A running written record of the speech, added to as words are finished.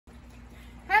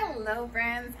Hello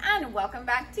friends, and welcome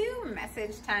back to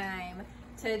Message Time.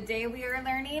 Today we are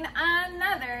learning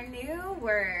another new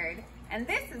word, and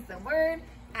this is the word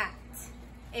at.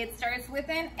 It starts with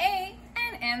an A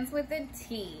and ends with a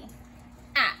T.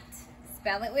 At.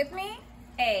 Spell it with me.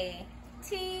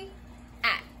 A-T,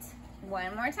 at.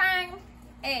 One more time.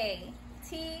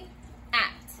 A-T,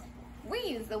 at. We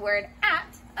use the word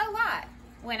at a lot.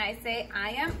 When I say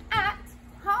I am at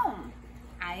home,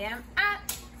 I am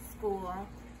at school.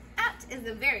 At is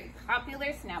a very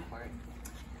popular snap word.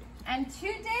 And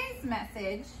today's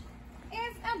message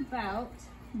is about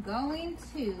going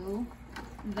to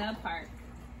the park.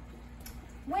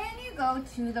 When you go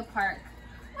to the park,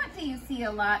 what do you see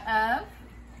a lot of?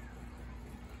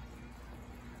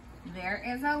 There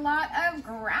is a lot of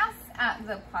grass at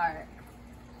the park.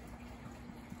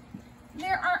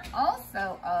 There are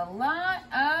also a lot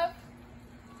of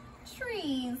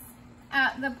trees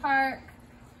at the park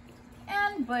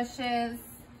and bushes.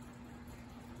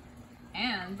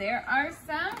 And there are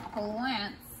some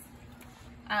plants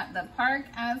at the park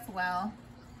as well.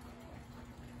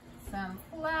 Some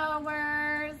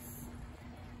flowers.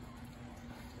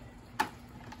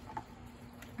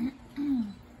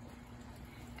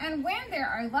 And when there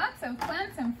are lots of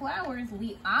plants and flowers,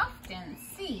 we often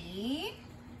see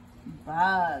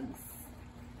bugs.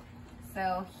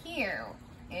 So here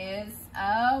is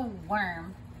a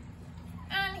worm.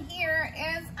 And here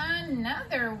is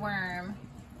another worm.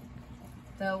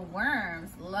 The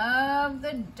worms love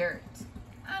the dirt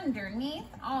underneath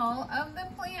all of the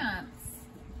plants.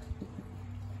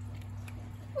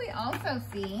 We also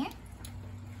see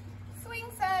swing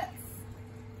sets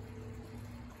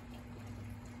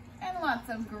and lots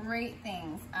of great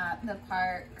things at the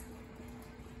park.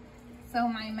 So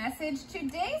my message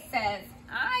today says,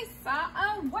 I saw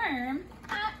a worm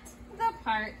at the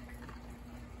park.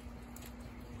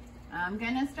 I'm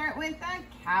gonna start with a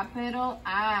capital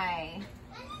I.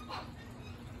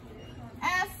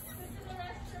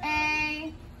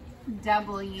 S-A-W.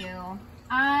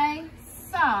 I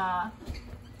saw.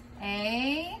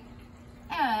 A-W-O-R-M.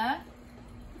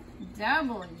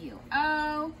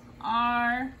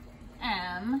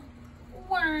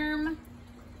 Worm.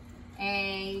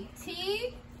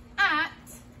 A-T. At.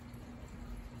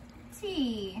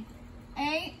 T-H-E.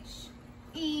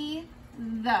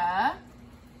 The.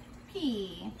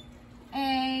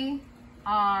 P-A-R-K.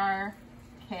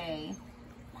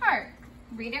 Park.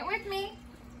 Read it with me.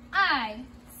 I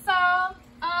saw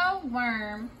a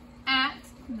worm at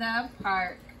the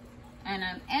park. And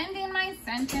I'm ending my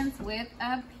sentence with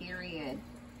a period.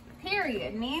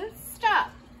 Period means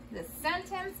stop. The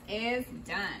sentence is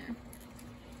done.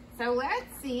 So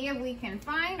let's see if we can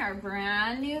find our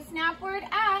brand new snap word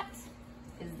at.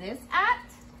 Is this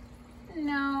at?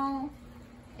 No.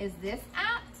 Is this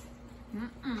at?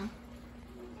 Mm-mm.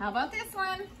 How about this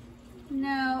one?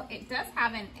 No, it does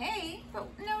have an A, but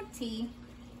no T.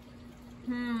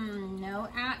 No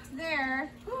at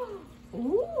there.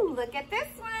 Ooh, look at this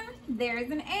one. There's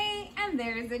an A and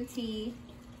there's a T.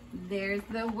 There's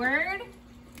the word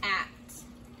at.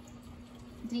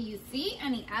 Do you see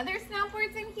any other snap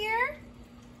words in here?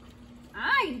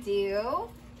 I do.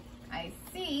 I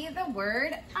see the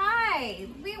word I.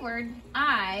 We were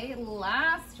I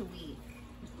last week.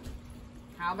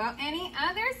 How about any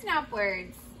other snap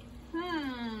words?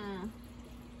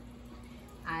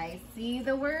 I see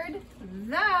the word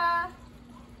the.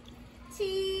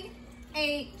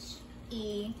 T-H-E,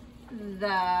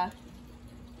 the.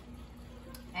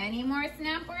 Any more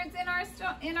snap words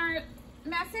in our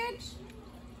message?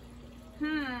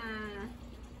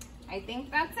 I think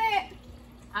that's it.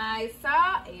 I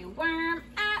saw a worm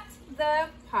at the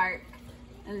park.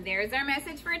 And there's our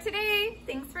message for today.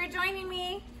 Thanks for joining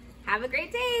me. Have a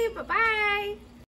great day. Bye-bye.